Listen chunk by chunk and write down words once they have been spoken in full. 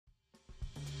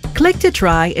Click to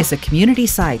Try is a community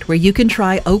site where you can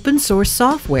try open source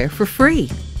software for free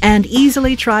and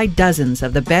easily try dozens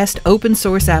of the best open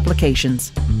source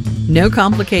applications. No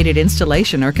complicated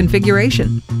installation or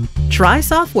configuration. Try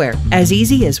software as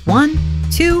easy as 1,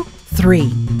 2,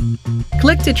 3.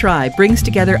 Click to Try brings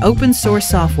together open source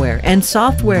software and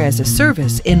software as a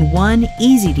service in one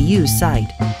easy-to-use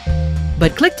site.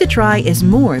 But Click to Try is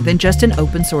more than just an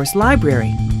open source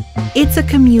library. It's a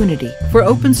community for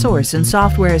open source and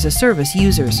software as a service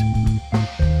users.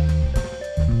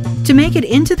 To make it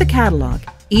into the catalog,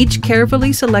 each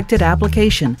carefully selected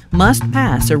application must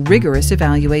pass a rigorous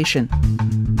evaluation.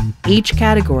 Each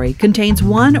category contains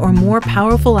one or more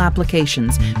powerful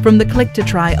applications from the Click to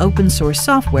Try open source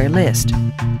software list.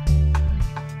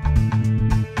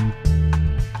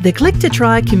 The Click to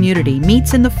Try community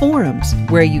meets in the forums,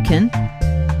 where you can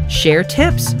share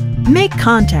tips, make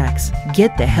contacts,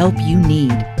 get the help you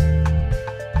need.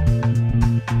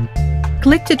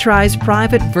 Click to Try's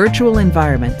private virtual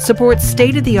environment supports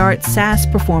state-of-the-art SaaS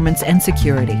performance and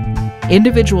security.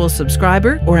 Individual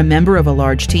subscriber or a member of a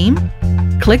large team?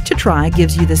 Click to Try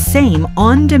gives you the same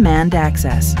on-demand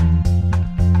access.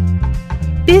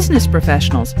 Business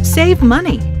professionals save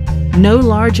money. No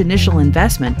large initial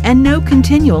investment and no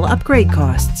continual upgrade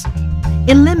costs.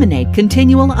 Eliminate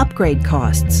continual upgrade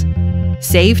costs.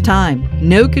 Save time,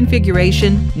 no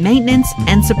configuration, maintenance,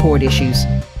 and support issues.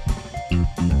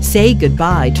 Say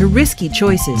goodbye to risky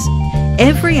choices.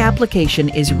 Every application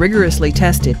is rigorously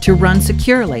tested to run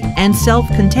securely and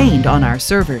self-contained on our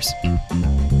servers.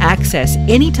 Access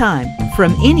anytime,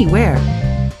 from anywhere.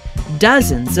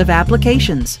 Dozens of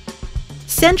applications.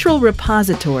 Central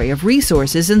repository of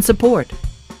resources and support.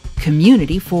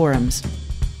 Community forums.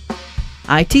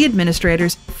 IT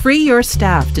administrators, free your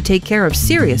staff to take care of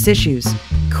serious issues.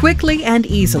 Quickly and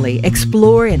easily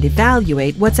explore and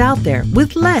evaluate what's out there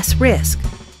with less risk.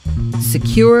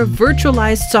 Secure,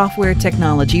 virtualized software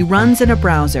technology runs in a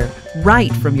browser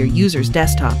right from your users'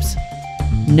 desktops.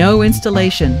 No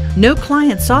installation, no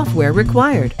client software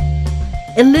required.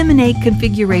 Eliminate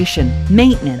configuration,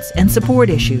 maintenance, and support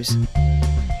issues.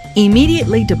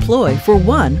 Immediately deploy for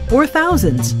one or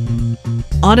thousands.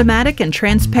 Automatic and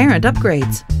transparent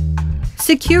upgrades.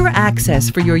 Secure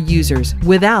access for your users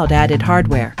without added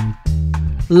hardware.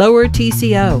 Lower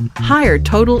TCO, higher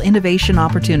total innovation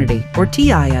opportunity, or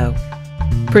TIO.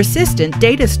 Persistent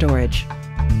data storage.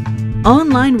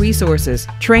 Online resources,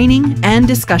 training, and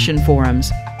discussion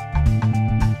forums.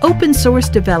 Open source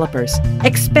developers.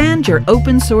 Expand your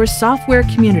open source software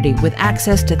community with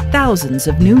access to thousands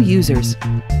of new users.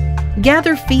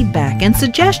 Gather feedback and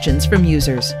suggestions from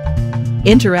users.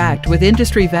 Interact with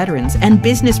industry veterans and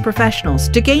business professionals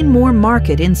to gain more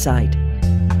market insight.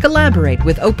 Collaborate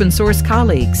with open source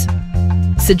colleagues.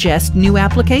 Suggest new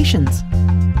applications.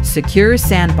 Secure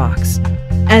Sandbox.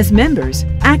 As members,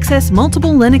 access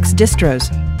multiple Linux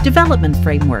distros, development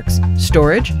frameworks,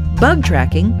 storage, bug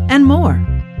tracking, and more.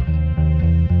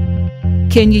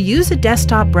 Can you use a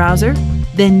desktop browser?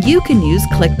 Then you can use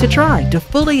Click to Try to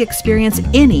fully experience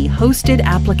any hosted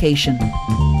application.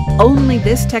 Only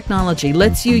this technology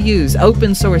lets you use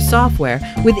open source software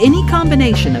with any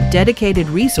combination of dedicated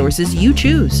resources you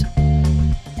choose.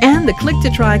 And the Click to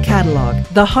Try catalog,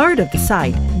 the heart of the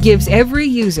site, gives every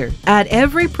user at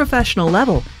every professional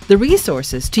level the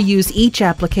resources to use each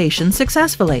application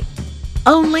successfully.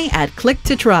 Only at Click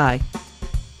to Try.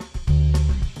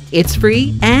 It's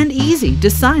free and easy to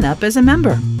sign up as a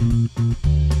member.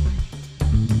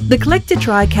 The Click to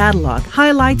Try catalog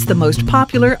highlights the most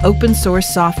popular open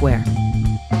source software.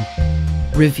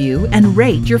 Review and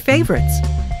rate your favorites.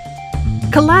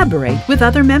 Collaborate with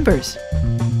other members.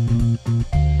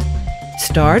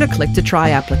 Start a Click to Try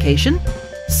application?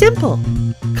 Simple.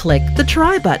 Click the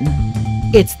Try button.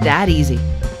 It's that easy.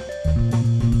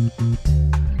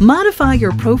 Modify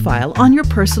your profile on your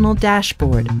personal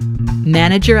dashboard.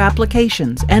 Manage your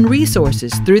applications and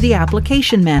resources through the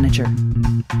Application Manager.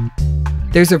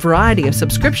 There's a variety of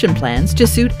subscription plans to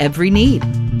suit every need.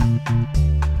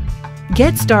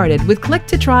 Get started with Click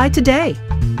to Try today.